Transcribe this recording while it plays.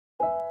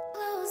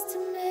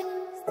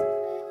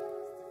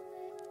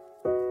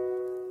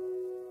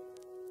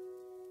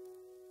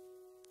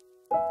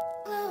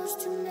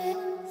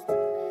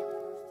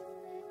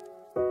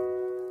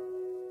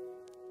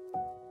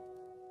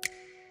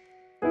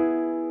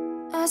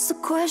Ask the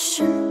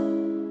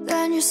question,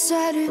 then you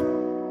said it.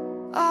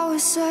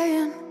 Always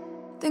saying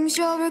things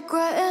you're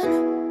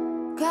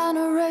regretting. Can't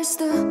erase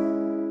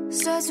the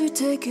steps we've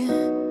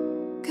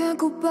taken. Can't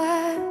go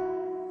back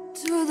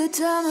to the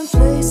time and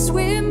place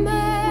we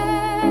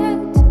met.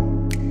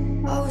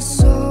 I was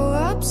so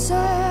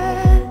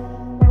upset,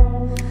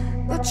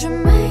 but you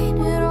made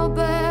it all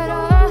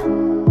better.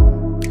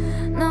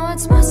 Now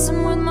it's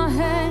messing with my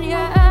head,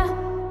 yeah.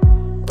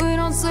 We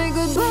don't say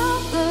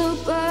goodbye the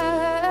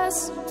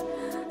best.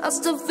 I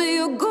still feel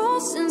your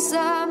ghost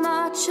inside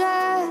my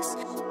chest.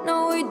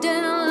 No, we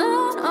didn't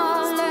learn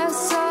our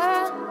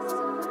lesson,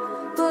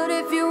 but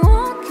if you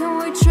want, can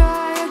we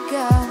try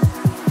again?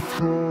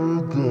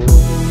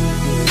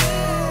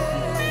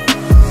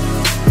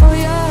 Oh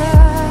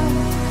yeah,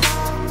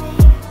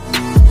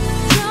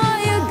 try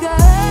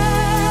again.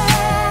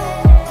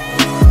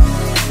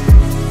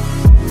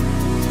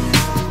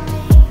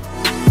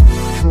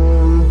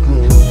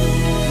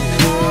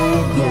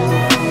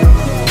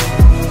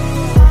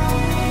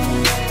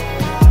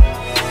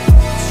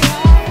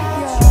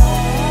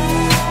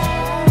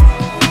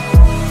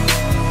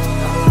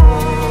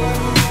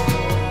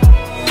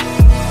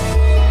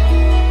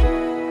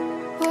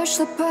 Push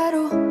the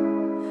pedal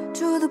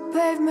to the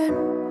pavement.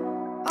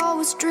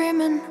 Always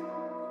dreaming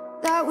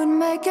that we'd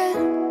make it.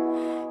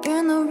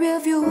 In the rear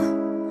view,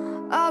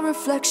 our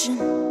reflection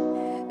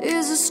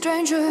is a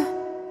stranger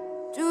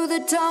to the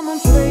time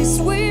and place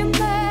we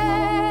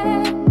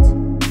met.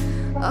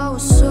 I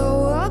was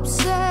so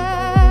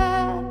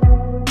upset,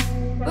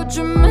 but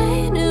you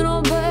made it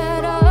all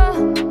better.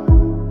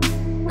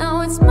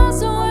 Now it's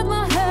messing with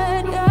my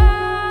head,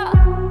 yeah.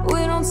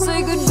 We don't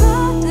say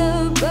goodbye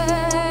the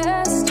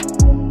best.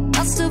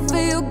 I still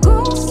feel your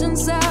ghost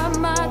inside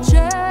my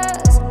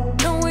chest.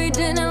 No, we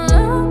didn't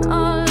learn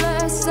our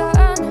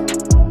lesson,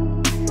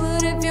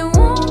 but if you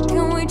want,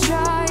 can we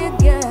try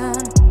again?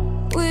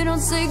 We don't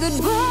say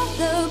goodbye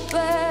the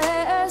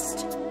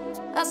best.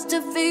 I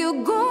still feel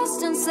your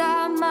ghost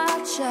inside my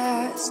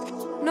chest.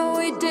 No,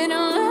 we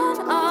didn't learn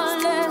our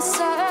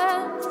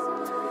lesson,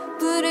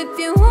 but if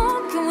you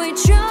want, can we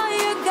try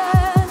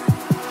again?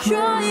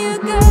 Try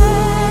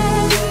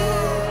again.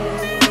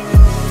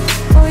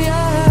 Oh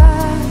yeah,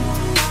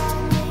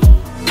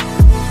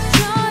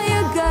 try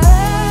again.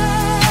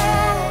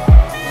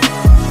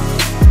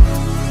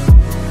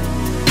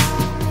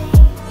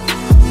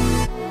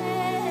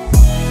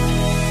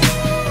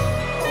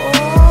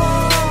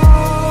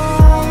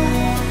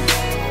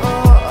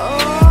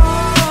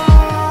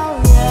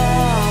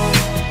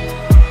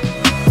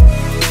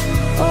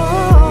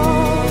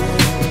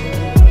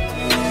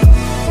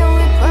 Can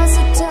we pass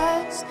the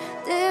test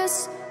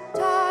this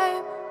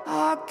time?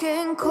 I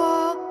can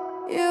call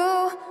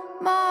you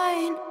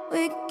mine.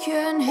 We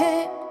can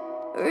hit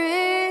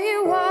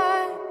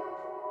rewind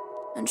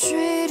and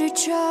treat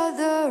each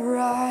other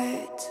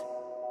right.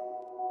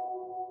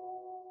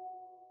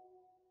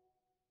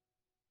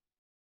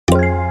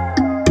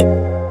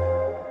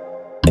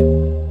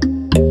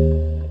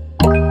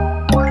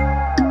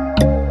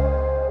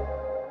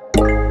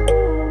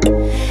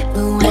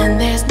 But when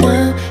there's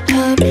no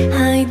hope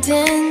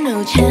hiding,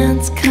 no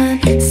chance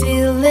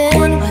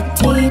concealing what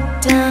deep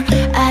down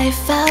I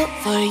felt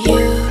for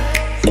you.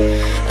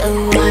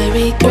 Oh, I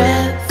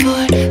regret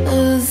for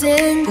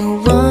losing the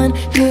one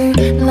who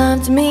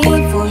loved me,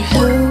 for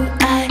who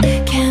I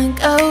can't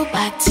go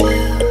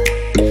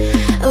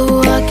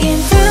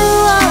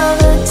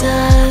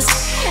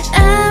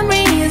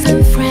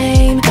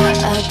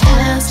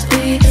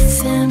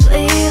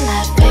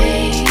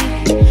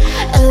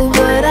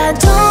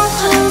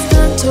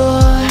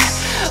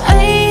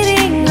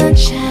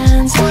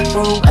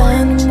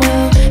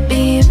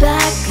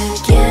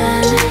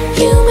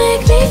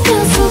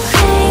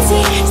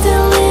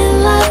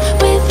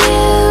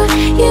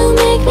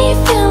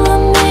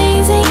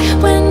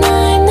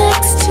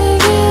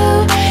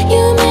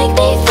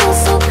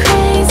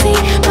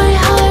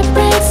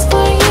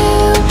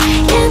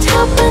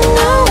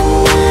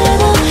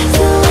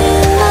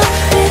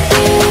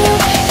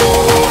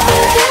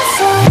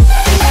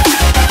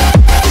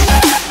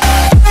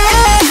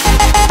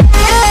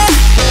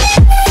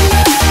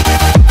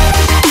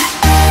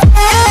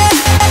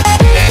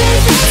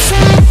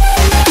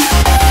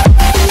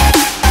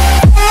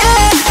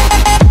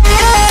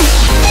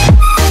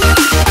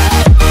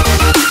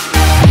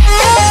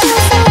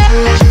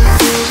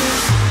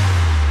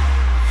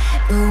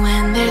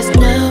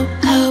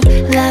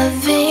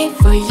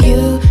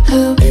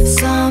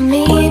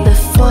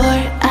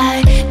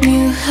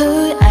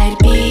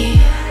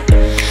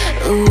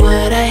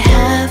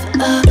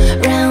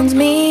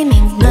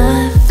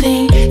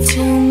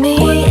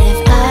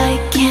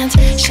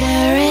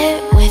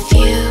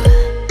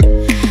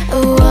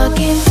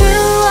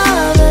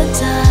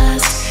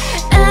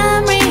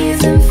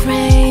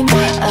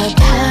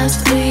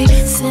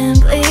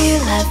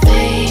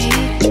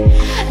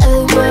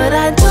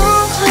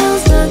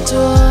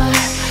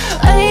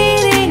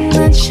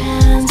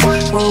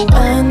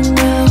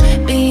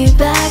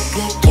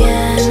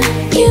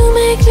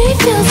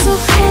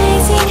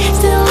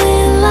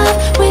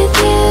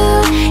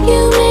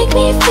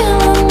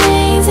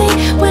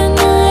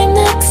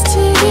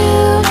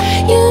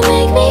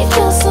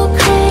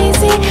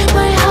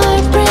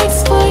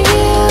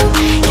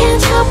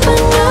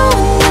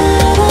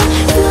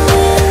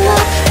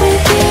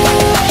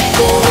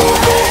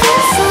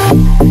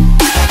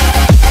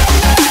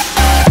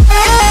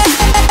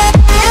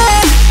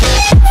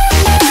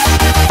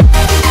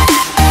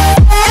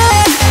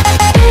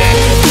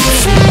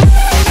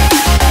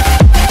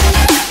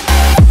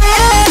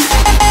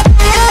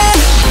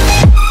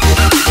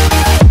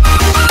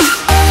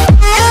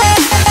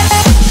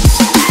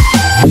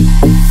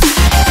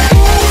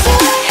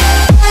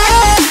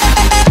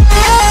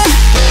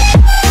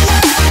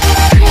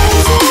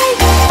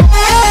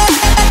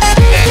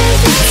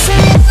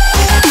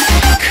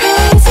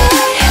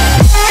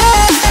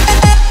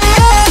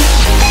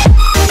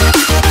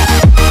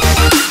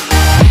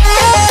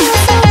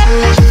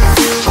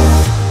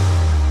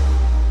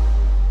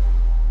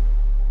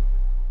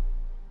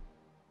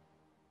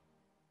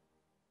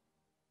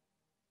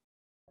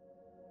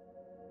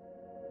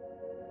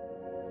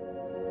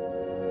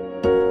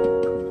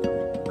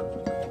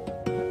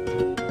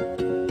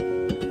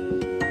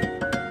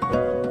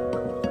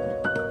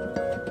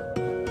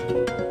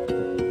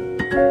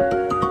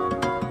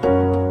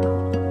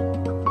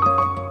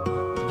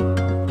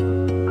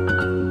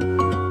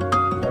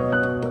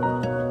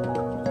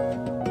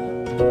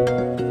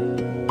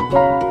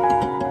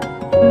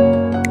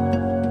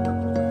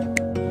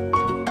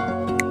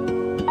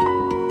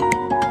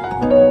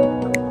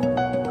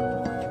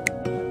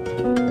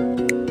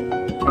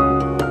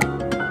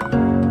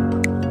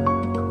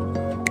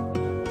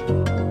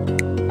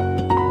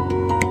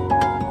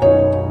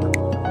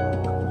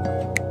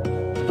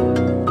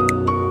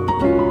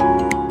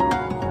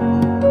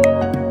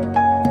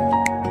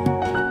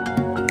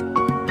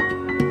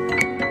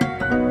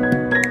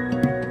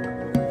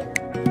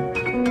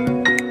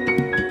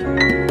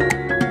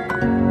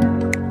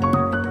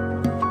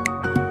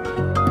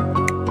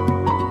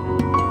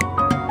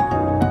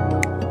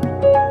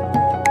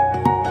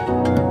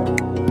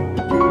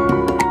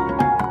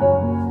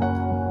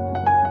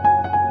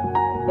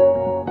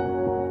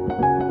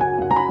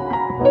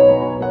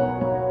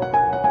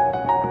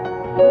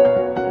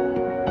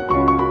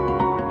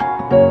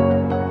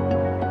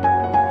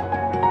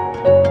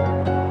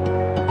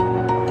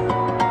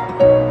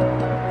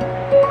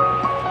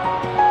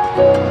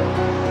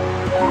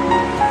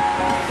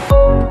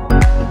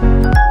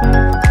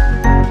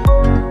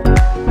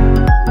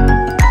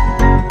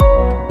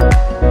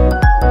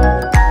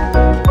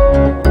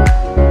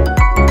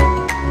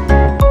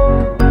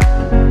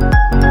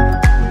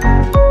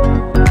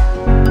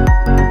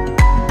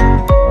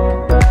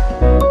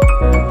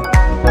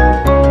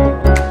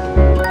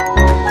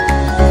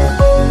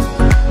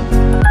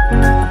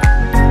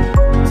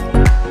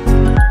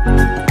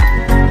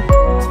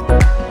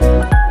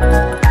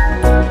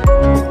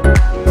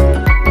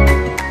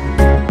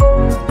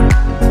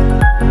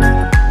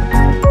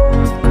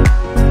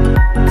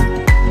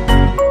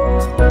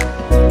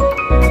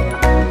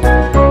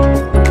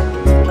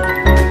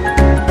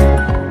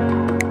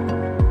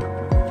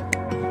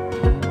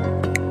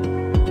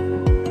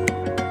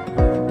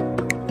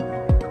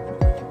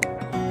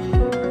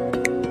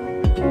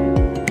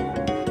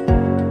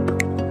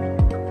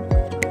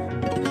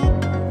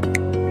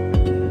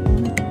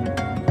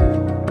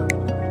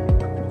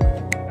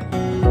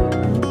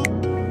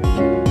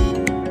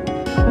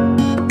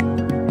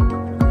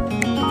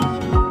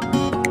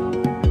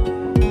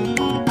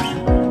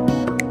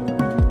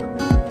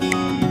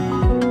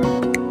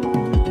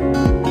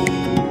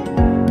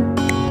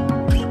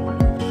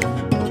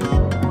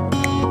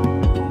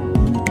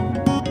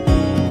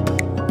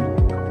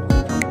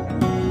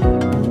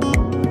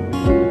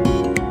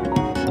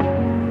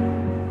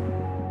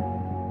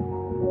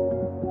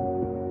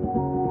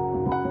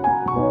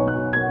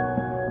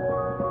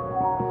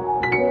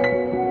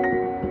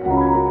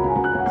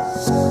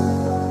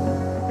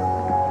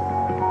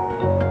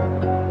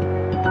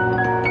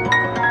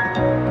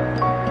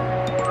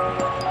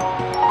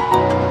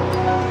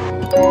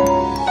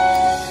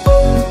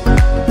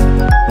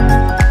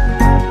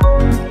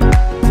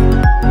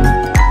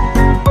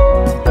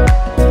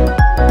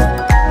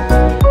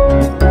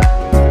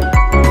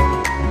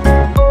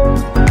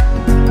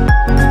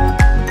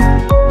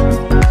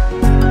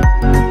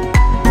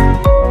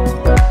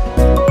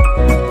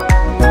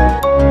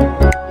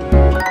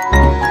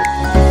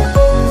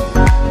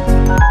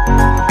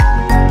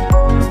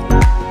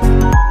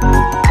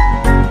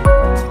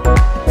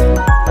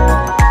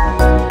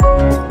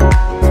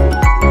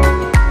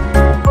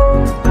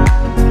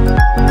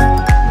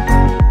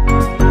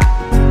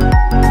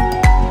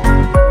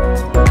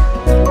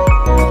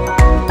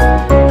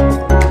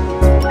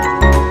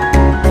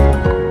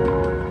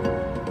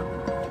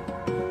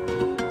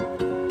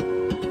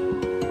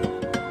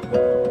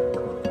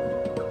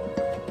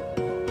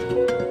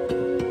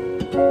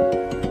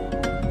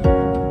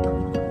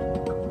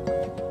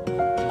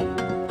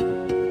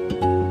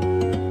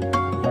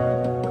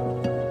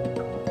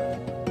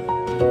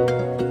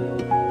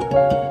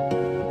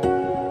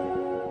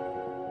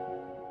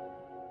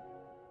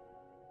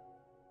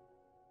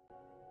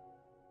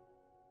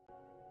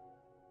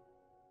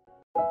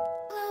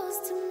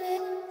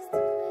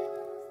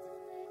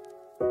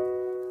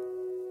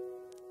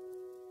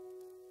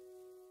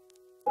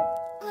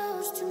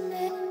close to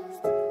me.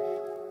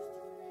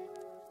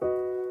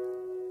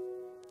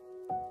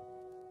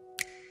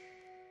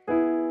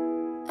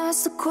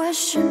 Ask the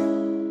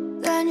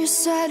question, then you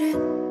said it.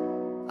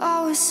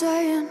 Always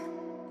saying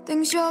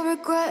things you're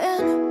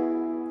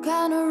regretting.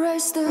 Can't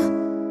erase the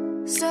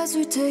steps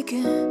we've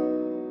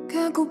taken.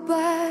 Can't go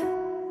back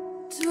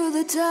to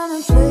the time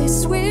and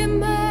place we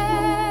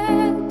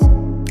met.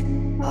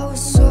 I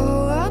was so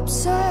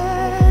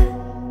upset,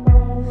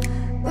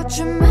 but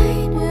you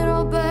made it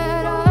all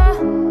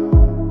better.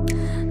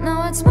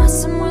 Now it's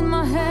messing with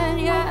my head,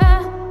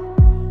 yeah.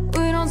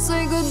 We don't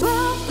say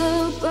goodbye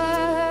the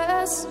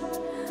best.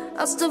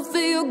 I still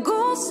feel your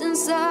ghost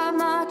inside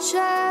my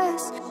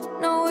chest.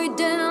 No, we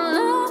didn't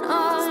learn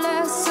our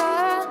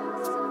lesson,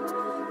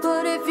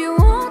 but if you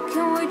want,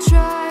 can we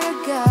try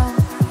again?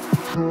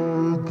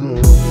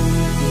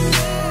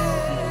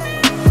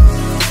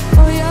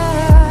 Oh yeah,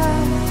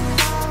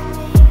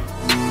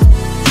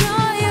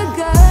 try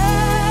again.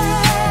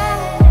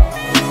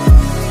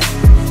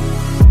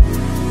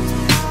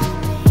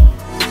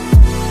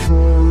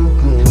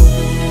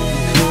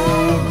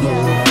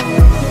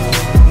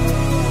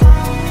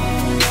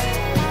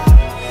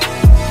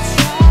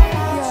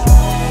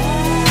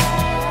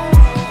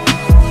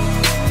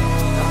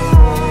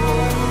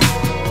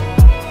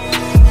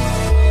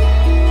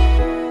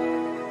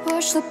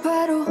 Push the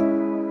pedal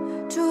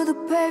to the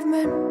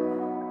pavement.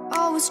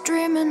 Always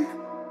dreaming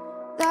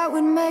that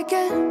we'd make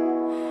it.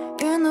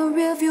 In the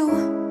rear view,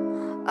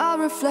 our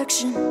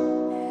reflection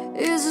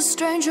is a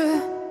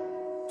stranger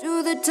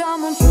to the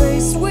time and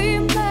place we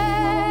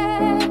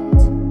met.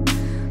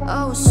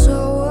 I was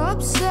so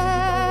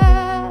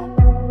upset,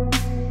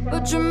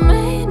 but you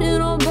made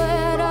it all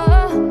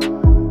better.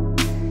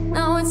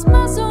 Now it's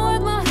messing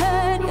with my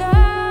head,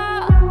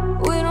 yeah.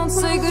 We don't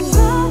say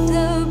goodbye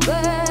the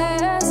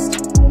best.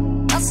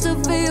 I still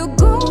feel your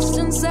ghost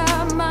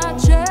inside my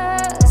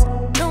chest.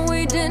 No,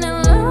 we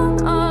didn't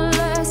learn our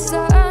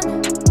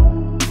lesson,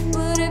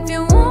 but if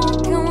you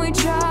want, can we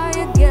try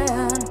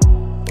again?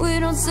 We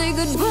don't say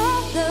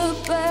goodbye the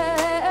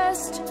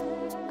best.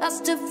 I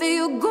still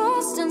feel your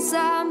ghost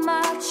inside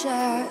my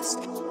chest.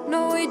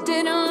 No, we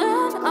didn't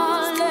learn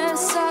our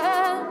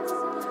lesson,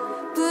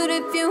 but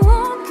if you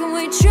want, can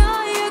we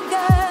try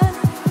again?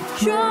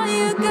 Try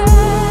again.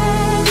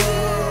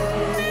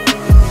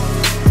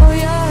 Oh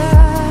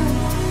yeah,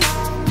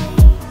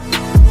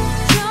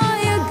 try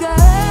again.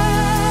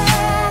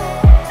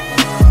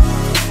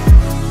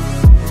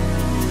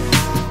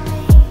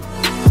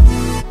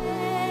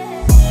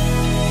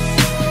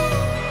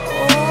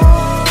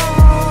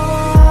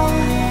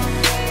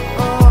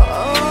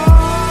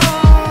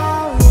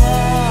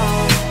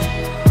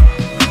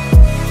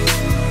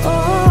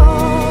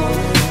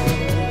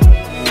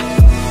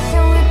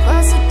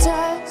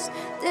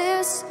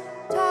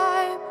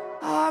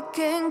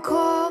 Can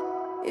call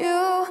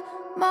you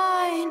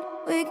mine.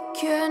 We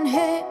can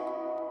hit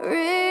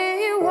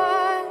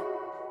rewind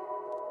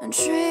and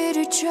treat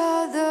each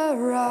other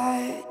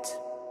right.